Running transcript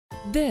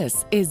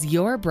This is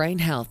Your Brain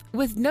Health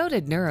with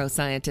noted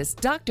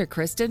neuroscientist Dr.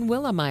 Kristen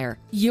Willemeyer.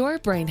 Your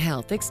Brain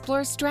Health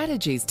explores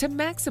strategies to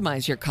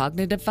maximize your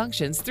cognitive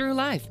functions through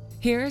life.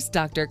 Here's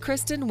Dr.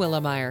 Kristen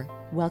Willemeyer.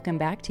 Welcome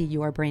back to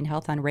Your Brain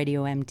Health on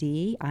Radio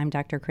MD. I'm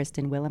Dr.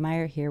 Kristen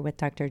Willemeyer here with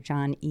Dr.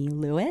 John E.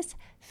 Lewis,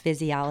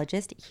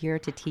 physiologist, here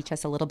to teach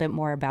us a little bit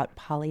more about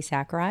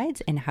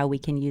polysaccharides and how we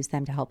can use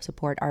them to help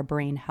support our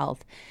brain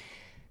health.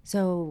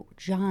 So,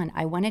 John,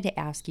 I wanted to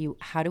ask you,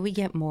 how do we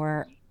get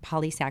more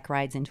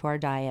polysaccharides into our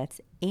diets,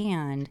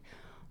 and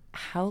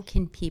how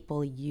can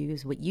people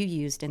use what you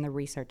used in the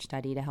research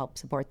study to help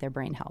support their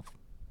brain health?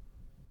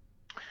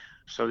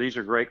 So these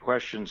are great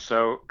questions.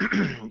 So,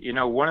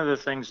 one of the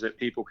things that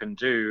people can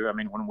do,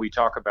 when we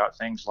talk about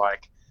things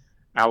like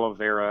aloe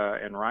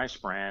vera and rice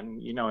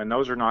bran, and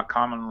those are not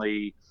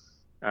commonly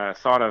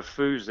thought of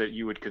foods that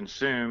you would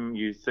consume.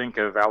 You think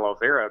of aloe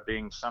vera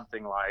being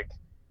something like,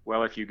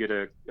 well, if you get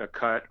a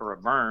cut or a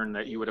burn,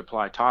 that you would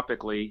apply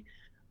topically,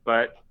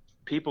 but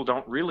people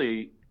don't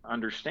really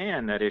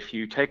understand that if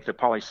you take the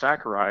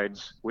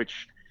polysaccharides,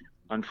 which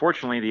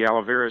unfortunately the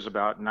aloe vera is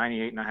about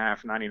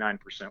 98.5,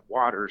 99%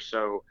 water.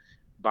 So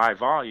by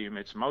volume,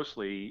 it's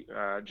mostly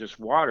just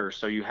water.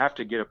 So you have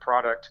to get a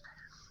product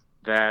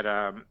that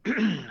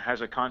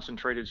has a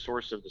concentrated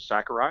source of the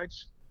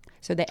saccharides.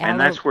 So the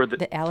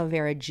aloe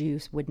vera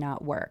juice would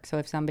not work. So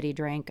if somebody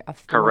drank a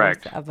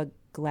fourth of a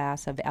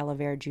glass of aloe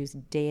vera juice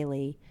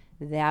daily,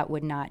 that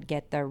would not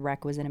get the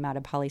requisite amount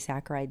of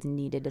polysaccharides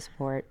needed to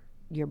support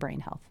your brain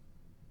health.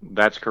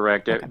 That's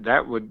correct. Okay.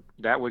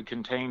 That would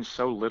contain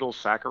so little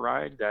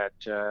saccharide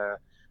that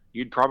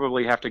you'd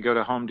probably have to go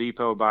to Home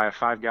Depot, buy a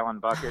 5-gallon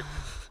bucket.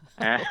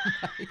 Oh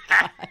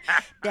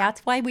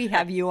that's why we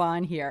have you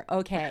on here.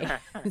 Okay.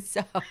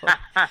 So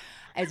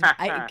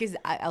because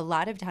a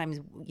lot of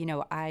times,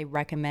 I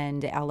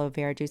recommend aloe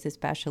vera juice,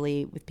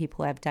 especially with people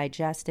who have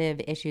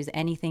digestive issues,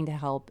 anything to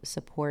help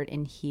support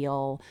and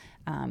heal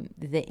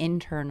the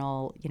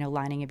internal,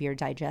 lining of your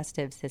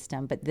digestive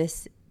system. But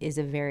this is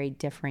a very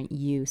different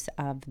use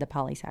of the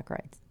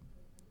polysaccharides.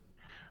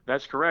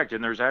 That's correct,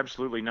 and there's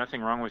absolutely nothing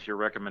wrong with your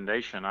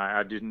recommendation.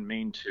 I didn't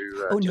mean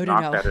to No.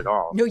 knock that at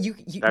all. No, you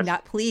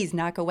not please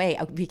knock away,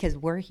 because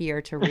we're here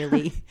to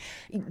really,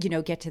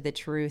 get to the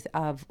truth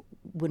of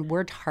when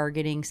we're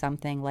targeting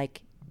something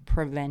like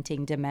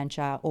preventing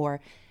dementia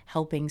or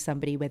helping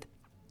somebody with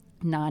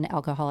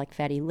non-alcoholic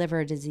fatty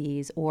liver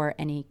disease or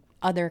any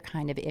other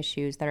kind of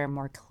issues that are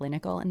more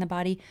clinical in the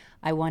body.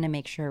 I want to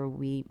make sure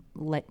we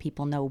let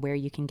people know where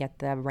you can get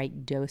the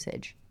right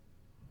dosage.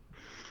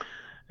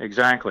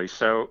 Exactly.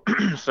 So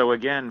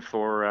again,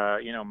 for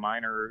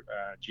minor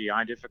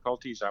GI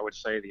difficulties, I would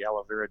say the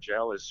aloe vera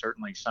gel is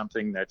certainly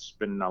something that's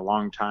been a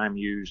long time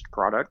used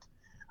product.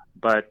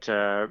 But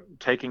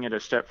taking it a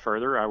step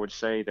further, I would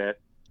say that,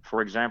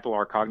 for example,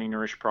 our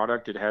CogniNourish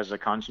product, it has a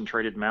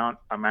concentrated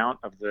amount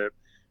of the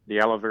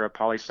aloe vera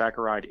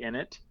polysaccharide in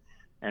it,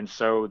 and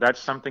so that's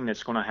something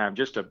that's going to have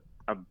just a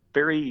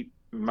very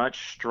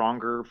much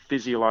stronger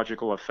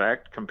physiological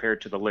effect compared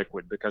to the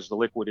liquid, because the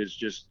liquid is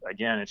just,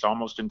 again, it's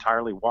almost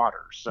entirely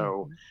water.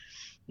 So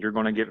you're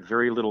going to get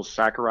very little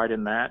saccharide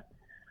in that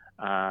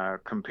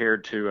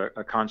compared to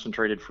a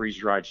concentrated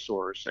freeze-dried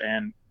source.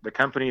 And the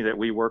company that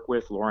we work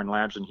with, Lauren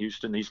Labs in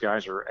Houston, these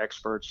guys are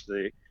experts.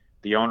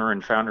 The owner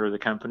and founder of the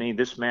company,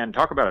 this man,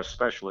 talk about a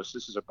specialist.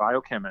 This is a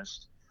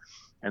biochemist.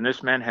 And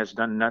this man has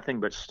done nothing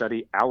but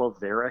study aloe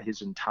vera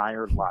his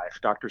entire life.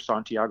 Dr.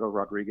 Santiago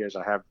Rodriguez,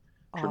 I have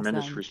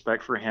tremendous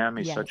respect for him.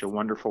 He's such a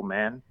wonderful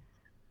man.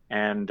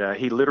 And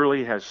he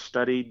literally has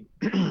studied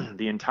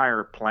the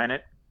entire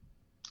planet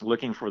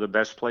looking for the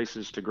best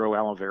places to grow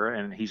aloe vera.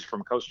 And he's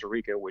from Costa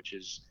Rica, which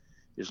is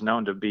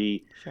known to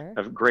be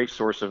a great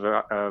source of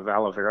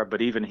aloe vera.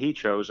 But even he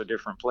chose a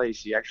different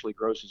place. He actually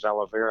grows his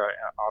aloe vera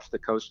off the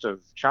coast of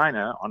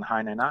China on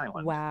Hainan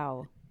Island.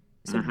 Wow.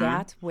 So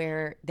that's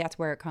where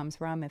it comes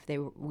from.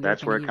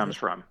 That's where it comes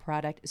from.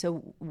 Product.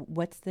 So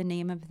what's the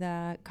name of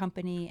the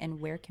company and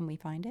where can we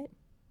find it?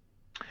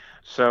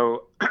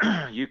 So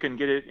you can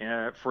get it,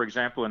 for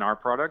example, in our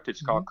product.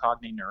 It's called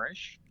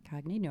CogniNourish.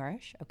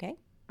 CogniNourish, okay.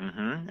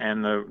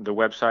 And the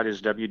website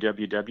is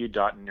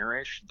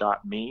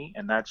www.nourish.me,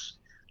 and that's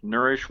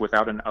nourish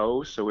without an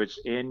O, so it's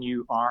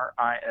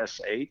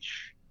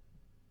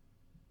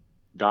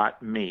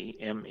NURISH.me,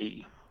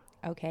 M-E.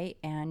 Okay,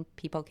 and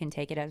people can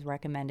take it as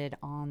recommended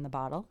on the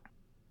bottle?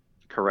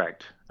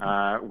 Correct.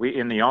 We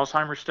in the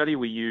Alzheimer's study,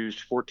 we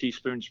used 4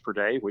 teaspoons per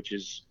day, which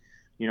is,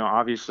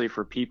 obviously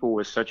for people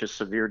with such a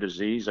severe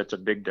disease, that's a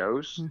big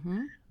dose.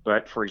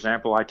 But for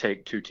example, I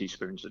take 2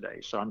 teaspoons a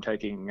day, so I'm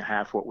taking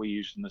half what we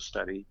used in the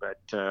study. But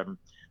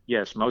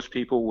yes, most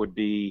people would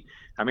be,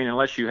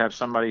 unless you have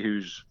somebody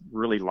who's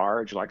really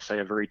large, like say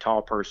a very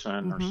tall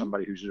person or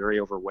somebody who's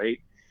very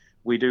overweight,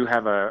 we do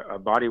have a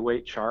body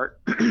weight chart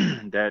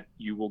that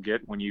you will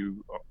get when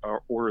you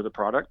order the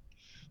product.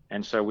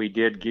 And so we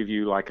did give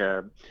you like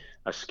a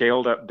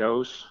scaled up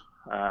dose,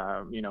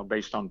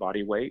 based on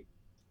body weight.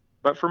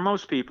 But for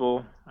most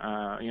people,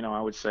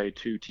 I would say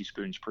 2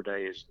 teaspoons per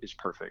day is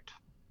perfect.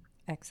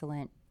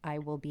 Excellent. I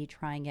will be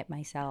trying it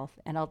myself.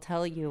 And I'll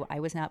tell you, I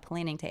was not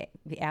planning to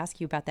ask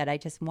you about that. I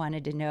just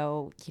wanted to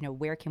know,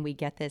 where can we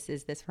get this?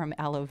 Is this from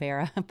aloe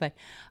vera? But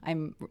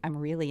I'm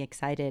really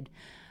excited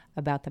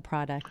about the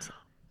product.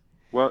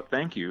 Well,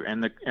 thank you.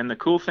 And the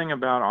cool thing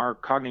about our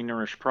Cogni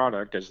Nourish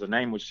product, as the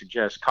name would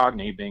suggest,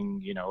 Cogni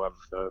being,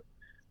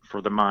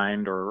 for the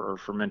mind or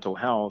for mental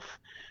health,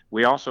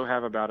 we also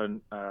have about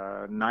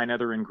 9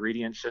 other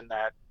ingredients in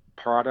that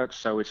product.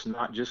 So it's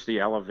not just the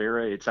aloe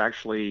vera, it's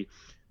actually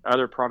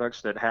other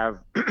products that have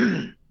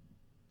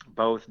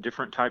both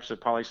different types of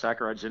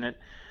polysaccharides in it,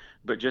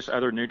 but just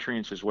other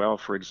nutrients as well.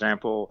 For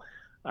example,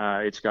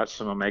 it's got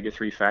some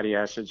omega-3 fatty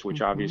acids,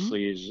 which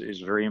obviously is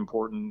very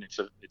important.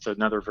 It's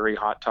another very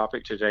hot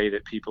topic today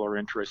that people are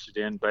interested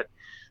in. But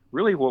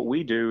really what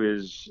we do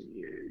is,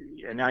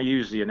 and I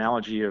use the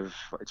analogy of,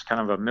 it's kind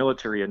of a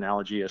military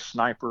analogy, a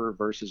sniper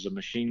versus a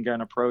machine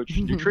gun approach.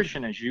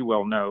 Nutrition, as you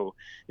well know,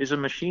 is a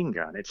machine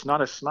gun. It's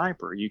not a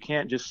sniper. You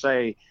can't just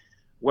say,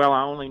 well,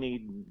 I only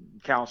need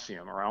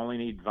calcium, or I only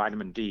need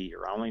vitamin D,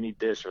 or I only need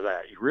this or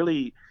that.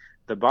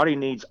 The body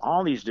needs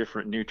all these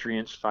different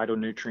nutrients,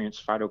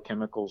 phytonutrients,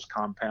 phytochemicals,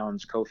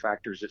 compounds,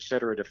 cofactors, et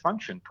cetera, to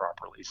function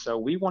properly. So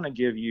we want to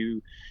give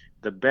you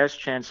the best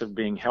chance of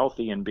being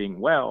healthy and being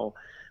well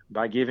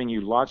by giving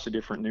you lots of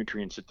different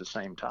nutrients at the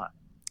same time.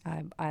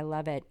 I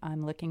love it.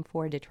 I'm looking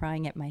forward to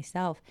trying it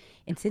myself.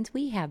 And since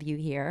we have you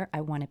here,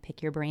 I want to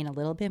pick your brain a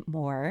little bit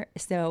more.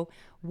 So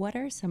what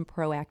are some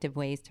proactive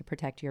ways to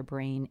protect your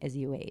brain as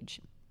you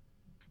age?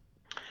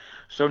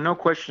 So no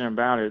question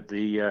about it,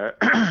 the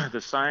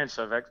the science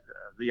of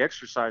the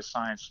exercise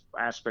science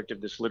aspect of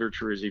this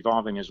literature is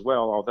evolving as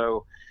well.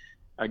 Although,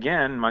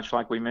 again, much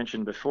like we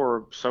mentioned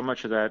before, so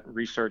much of that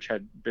research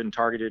had been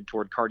targeted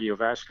toward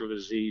cardiovascular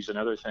disease and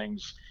other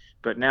things.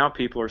 But now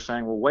people are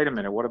saying, well, wait a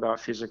minute, what about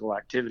physical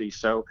activity?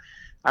 So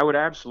I would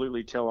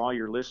absolutely tell all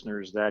your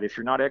listeners that if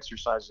you're not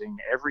exercising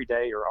every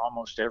day or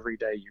almost every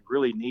day, you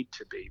really need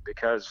to be,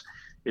 because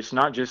it's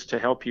not just to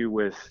help you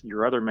with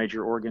your other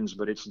major organs,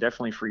 but it's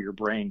definitely for your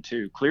brain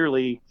too.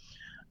 Clearly,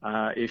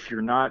 if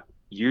you're not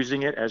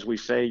using it, as we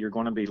say, you're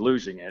going to be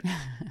losing it.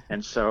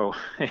 And so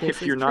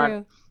if you're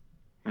not,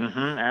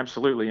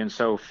 absolutely. And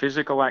so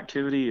physical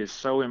activity is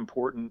so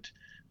important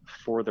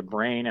for the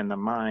brain and the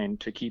mind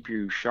to keep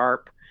you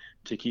sharp,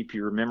 to keep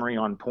your memory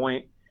on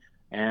point,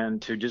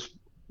 and to just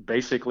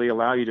basically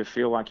allow you to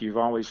feel like you've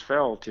always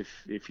felt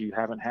if you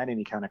haven't had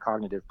any kind of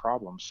cognitive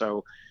problems.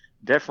 So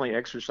definitely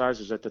exercise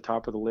is at the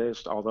top of the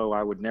list, although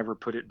I would never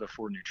put it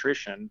before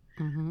nutrition,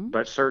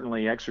 but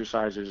certainly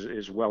exercise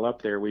is well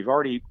up there. We've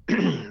already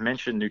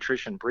mentioned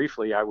nutrition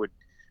briefly. I would,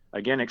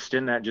 again,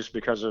 extend that just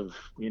because of,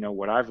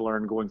 what I've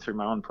learned going through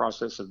my own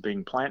process of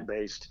being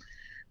plant-based.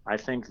 I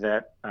think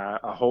that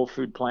a whole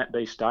food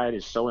plant-based diet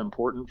is so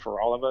important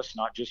for all of us,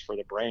 not just for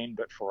the brain,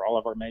 but for all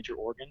of our major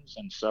organs.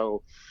 And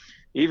so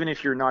even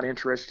if you're not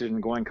interested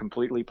in going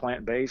completely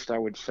plant-based, I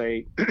would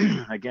say,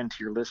 again, to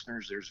your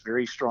listeners, there's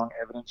very strong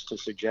evidence to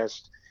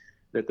suggest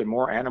that the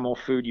more animal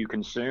food you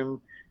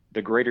consume,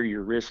 the greater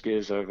your risk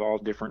is of all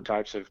different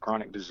types of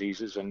chronic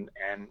diseases. And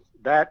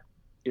that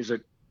is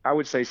I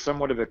would say,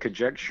 somewhat of a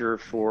conjecture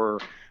for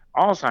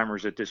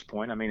Alzheimer's at this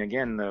point. I mean,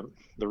 again,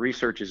 the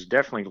research is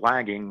definitely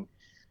lagging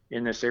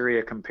in this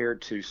area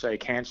compared to, say,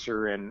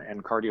 cancer and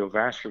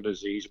cardiovascular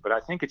disease. But I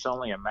think it's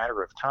only a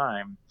matter of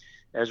time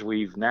as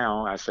we've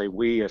now, I say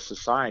we as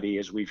society,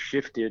 as we've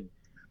shifted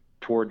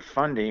toward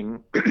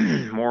funding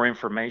more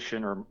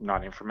information, or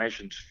not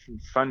information,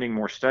 funding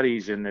more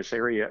studies in this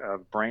area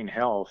of brain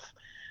health,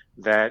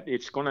 that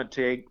it's going to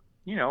take,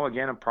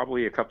 again,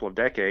 probably a couple of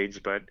decades,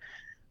 but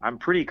I'm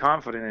pretty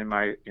confident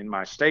in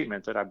my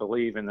statement that I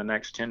believe in the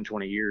next 10,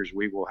 20 years,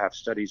 we will have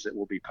studies that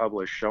will be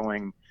published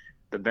showing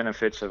the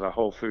benefits of a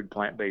whole food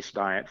plant-based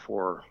diet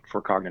for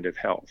cognitive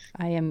health.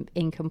 I am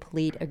in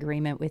complete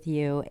agreement with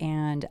you,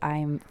 and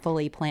I'm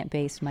fully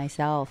plant-based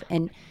myself.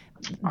 And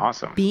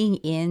awesome. Being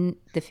in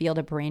the field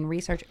of brain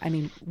research, I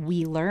mean,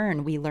 we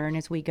learn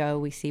as we go.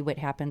 We see what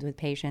happens with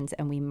patients,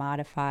 and we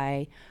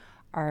modify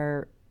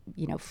our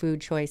food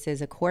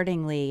choices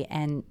accordingly.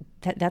 And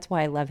that's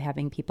why I love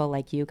having people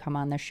like you come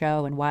on the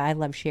show, and why I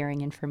love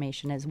sharing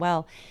information as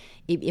well.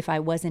 If I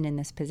wasn't in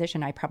this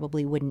position, I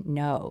probably wouldn't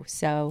know.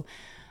 So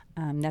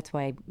that's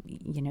why,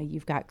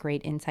 you've got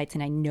great insights,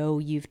 and I know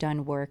you've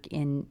done work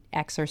in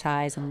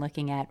exercise and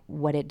looking at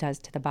what it does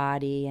to the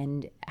body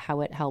and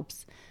how it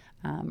helps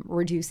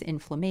reduce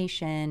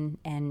inflammation.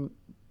 And,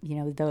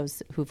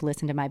 those who've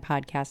listened to my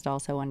podcast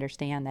also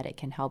understand that it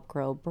can help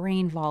grow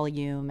brain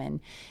volume and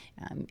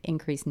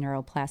increase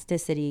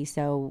neuroplasticity.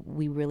 So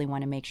we really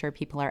want to make sure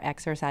people are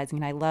exercising.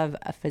 And I love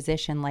a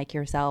physician like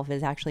yourself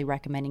is actually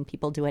recommending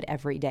people do it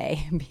every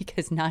day,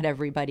 because not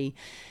everybody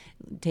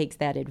takes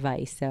that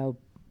advice. So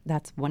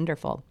that's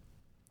wonderful.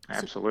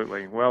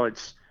 Absolutely. Well,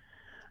 it's,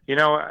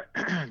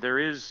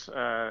 there's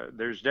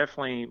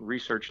definitely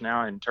research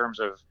now in terms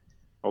of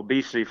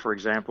obesity, for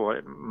example.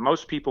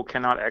 Most people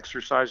cannot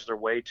exercise their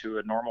way to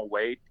a normal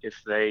weight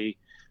if they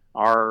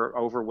are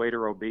overweight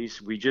or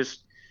obese.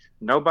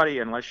 nobody,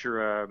 unless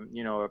you're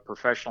a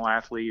professional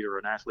athlete or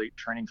an athlete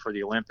training for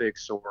the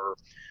Olympics, or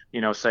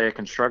say a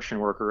construction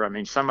worker. I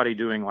mean, somebody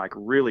doing like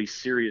really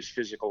serious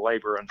physical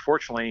labor.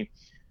 Unfortunately,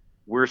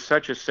 we're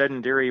such a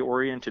sedentary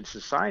oriented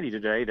society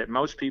today that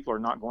most people are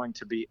not going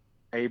to be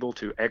able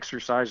to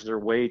exercise their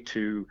way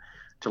to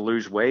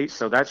lose weight.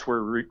 So that's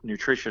where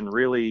nutrition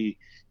really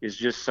is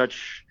just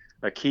such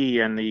a key,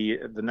 and the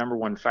number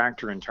one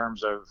factor in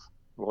terms of,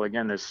 well,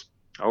 again, this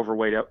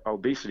overweight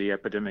obesity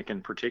epidemic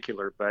in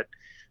particular. But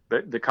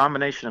the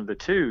combination of the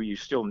two, you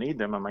still need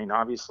them. I mean,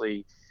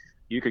 obviously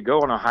you could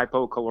go on a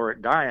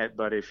hypocaloric diet,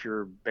 but if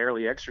you're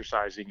barely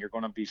exercising, you're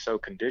going to be so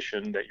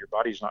conditioned that your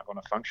body's not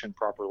going to function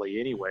properly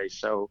anyway.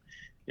 So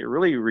it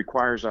really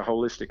requires a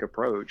holistic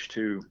approach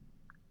to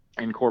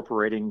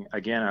incorporating,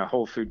 again, a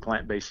whole food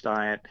plant-based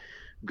diet,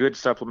 good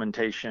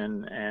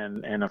supplementation,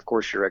 and of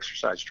course your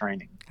exercise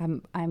training.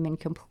 I'm in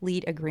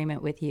complete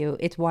agreement with you.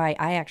 It's why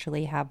I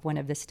actually have one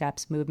of the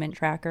Steps movement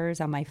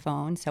trackers on my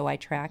phone, so I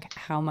track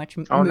how much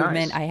movement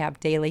nice. I have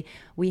daily.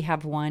 We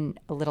have a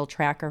little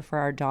tracker for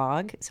our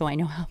dog, so I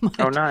know how much.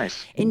 Oh,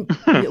 nice. And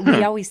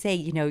we always say,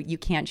 you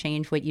can't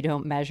change what you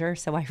don't measure,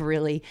 so I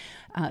really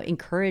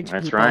encourage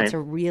people to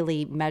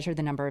really measure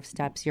the number of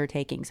steps you're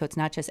taking. So it's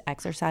not just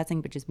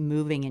exercising, but just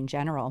moving in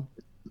general.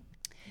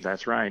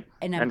 That's right.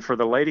 And for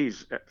the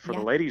ladies,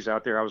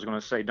 out there, I was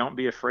going to say, don't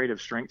be afraid of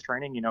strength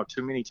training.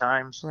 Too many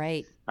times,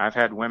 right, I've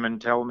had women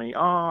tell me,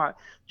 "Oh,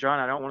 John,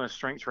 I don't want to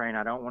strength train.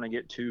 I don't want to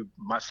get too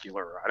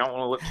muscular. I don't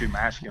want to look too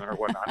masculine or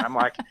whatnot." I'm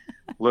like,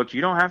 look,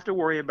 you don't have to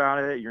worry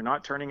about it. You're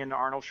not turning into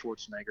Arnold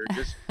Schwarzenegger.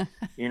 Just,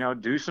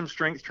 do some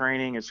strength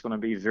training. It's going to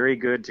be very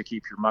good to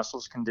keep your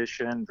muscles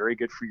conditioned, very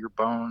good for your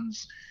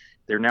bones.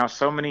 There are now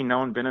so many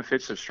known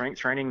benefits of strength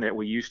training that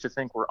we used to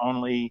think were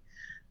only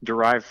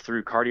derived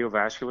through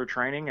cardiovascular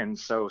training. And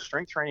so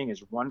strength training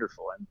is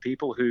wonderful. And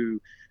people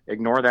who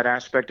ignore that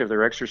aspect of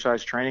their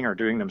exercise training are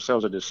doing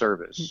themselves a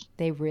disservice.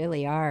 They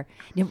really are.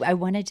 I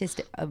want to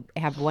just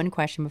have one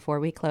question before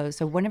we close.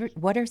 So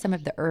what are some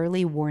of the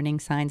early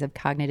warning signs of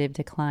cognitive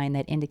decline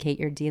that indicate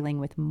you're dealing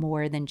with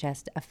more than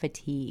just a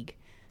fatigue?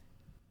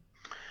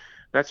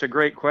 That's a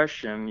great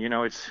question.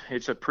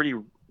 It's a pretty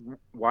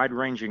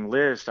wide-ranging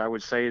list. I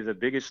would say the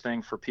biggest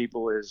thing for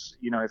people is,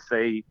 if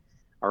they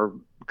are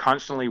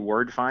constantly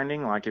word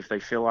finding, like if they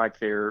feel like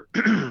they're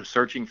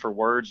searching for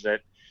words that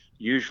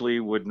usually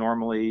would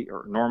normally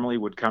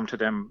would come to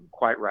them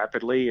quite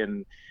rapidly,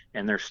 and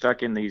they're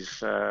stuck in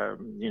these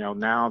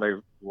now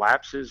they're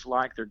lapses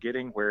like they're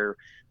getting where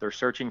they're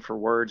searching for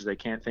words, they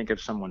can't think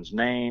of someone's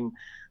name,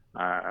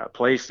 a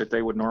place that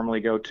they would normally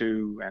go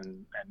to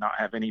and not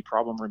have any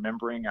problem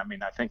remembering. I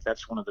mean, I think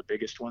that's one of the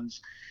biggest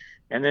ones.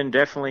 And then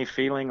definitely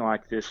feeling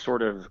like this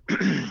sort of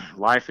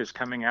life is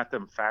coming at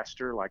them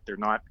faster, like they're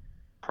not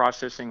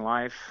processing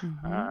life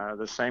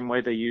the same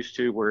way they used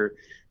to, where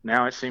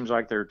now it seems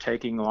like they're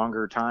taking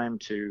longer time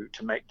to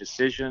make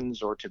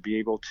decisions or to be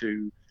able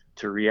to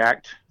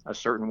react a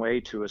certain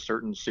way to a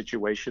certain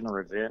situation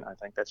or event. I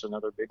think that's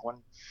another big one.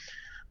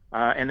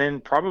 And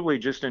then probably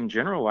just in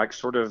general, like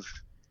sort of,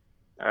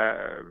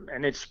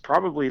 and it's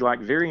probably like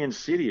very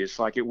insidious,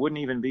 like it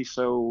wouldn't even be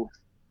so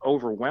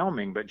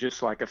overwhelming, but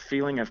just like a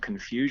feeling of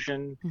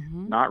confusion,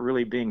 not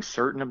really being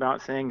certain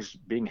about things,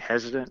 being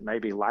hesitant,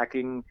 maybe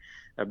lacking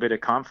a bit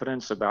of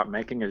confidence about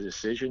making a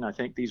decision. I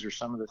think these are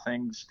some of the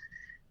things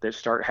that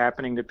start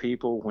happening to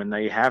people when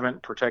they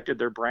haven't protected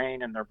their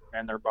brain and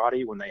their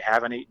body, when they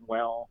haven't eaten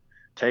well,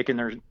 taken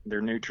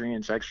their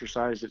nutrients,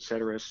 exercised,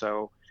 etc.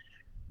 So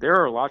there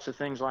are lots of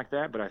things like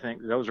that, but I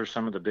think those are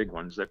some of the big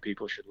ones that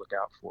people should look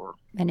out for.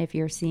 And if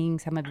you're seeing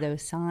some of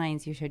those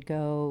signs, you should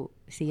go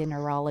see a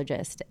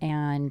neurologist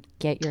and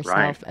get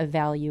yourself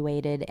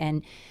evaluated.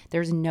 And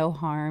there's no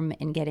harm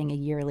in getting a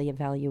yearly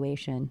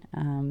evaluation.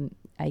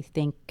 I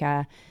think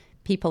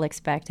people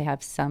expect to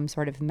have some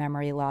sort of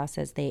memory loss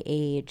as they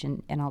age.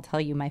 And I'll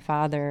tell you, my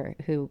father,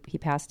 he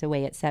passed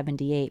away at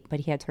 78, but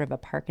he had sort of a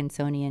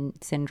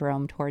Parkinsonian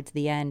syndrome towards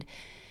the end.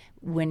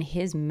 When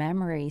his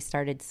memory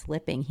started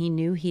slipping, he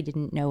knew he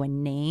didn't know a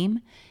name,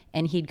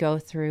 and he'd go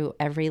through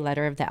every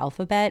letter of the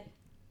alphabet.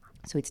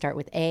 So we'd start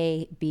with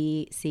A,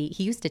 B, C.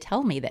 He used to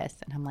tell me this,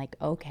 and I'm like,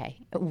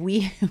 okay,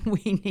 we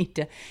need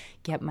to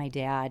get my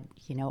dad,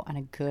 on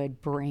a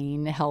good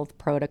brain health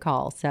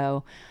protocol.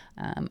 So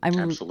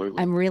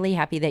I'm really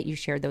happy that you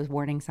shared those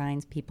warning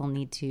signs. People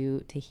need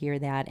to hear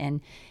that.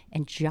 And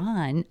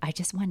John, I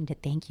just wanted to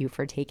thank you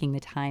for taking the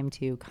time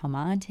to come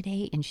on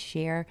today and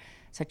share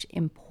such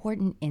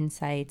important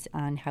insights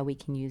on how we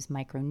can use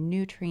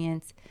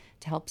micronutrients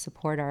to help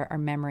support our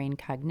memory and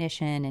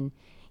cognition, and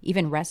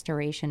even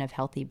restoration of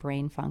healthy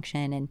brain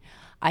function. And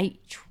I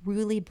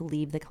truly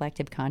believe the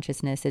collective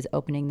consciousness is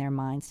opening their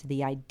minds to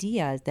the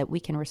ideas that we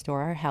can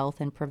restore our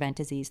health and prevent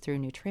disease through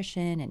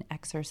nutrition and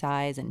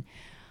exercise. And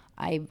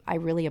I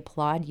really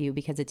applaud you,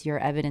 because it's your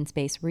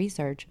evidence-based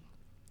research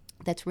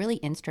that's really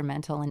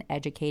instrumental in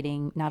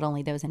educating not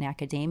only those in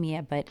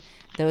academia, but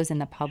those in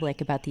the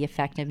public about the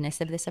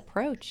effectiveness of this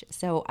approach.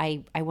 So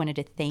I wanted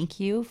to thank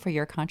you for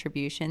your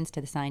contributions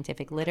to the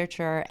scientific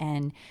literature,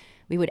 and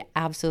we would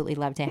absolutely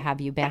love to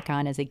have you back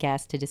on as a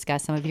guest to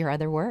discuss some of your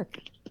other work.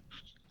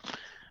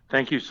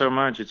 Thank you so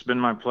much. It's been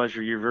my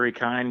pleasure. You're very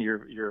kind.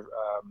 You're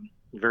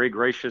very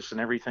gracious in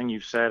everything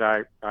you've said.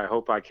 I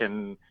hope I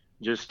can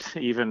just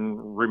even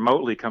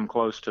remotely come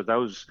close to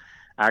those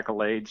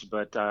accolades,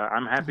 but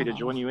I'm happy to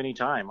join you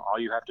anytime. All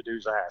you have to do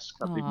is ask.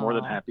 I'd be more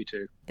than happy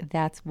to.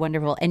 That's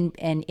wonderful. And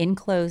in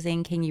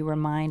closing, can you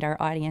remind our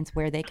audience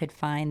where they could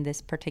find this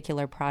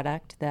particular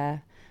product, the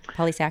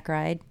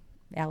polysaccharide,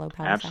 aloe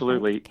polysaccharide?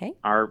 Absolutely. Okay.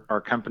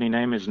 Our company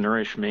name is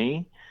Nourish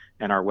Me,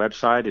 and our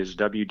website is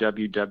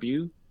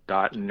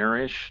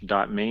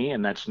www.nourish.me,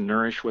 and that's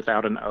Nourish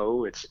without an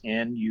O. It's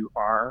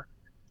Nurish.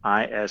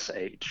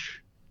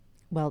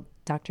 Well,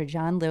 Dr.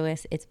 John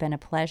Lewis, it's been a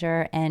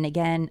pleasure. And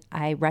again,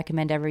 I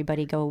recommend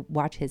everybody go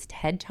watch his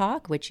TED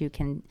Talk, which you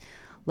can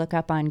look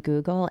up on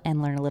Google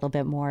and learn a little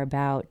bit more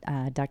about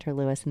Dr.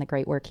 Lewis and the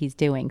great work he's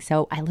doing.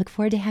 So I look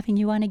forward to having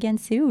you on again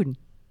soon.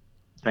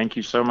 Thank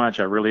you so much.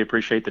 I really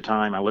appreciate the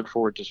time. I look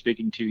forward to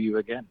speaking to you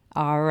again.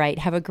 All right.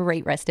 Have a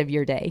great rest of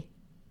your day.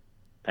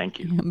 Thank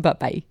you.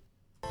 Bye-bye.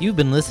 You've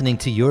been listening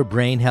to Your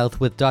Brain Health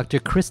with Dr.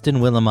 Kristen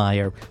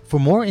Willemeyer. For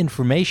more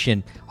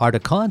information or to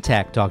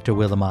contact Dr.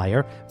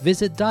 Willemeyer,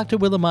 visit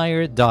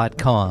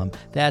drwillemeyer.com.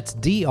 That's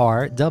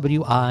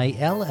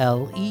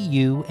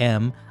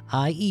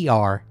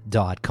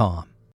drwilleumeier.com.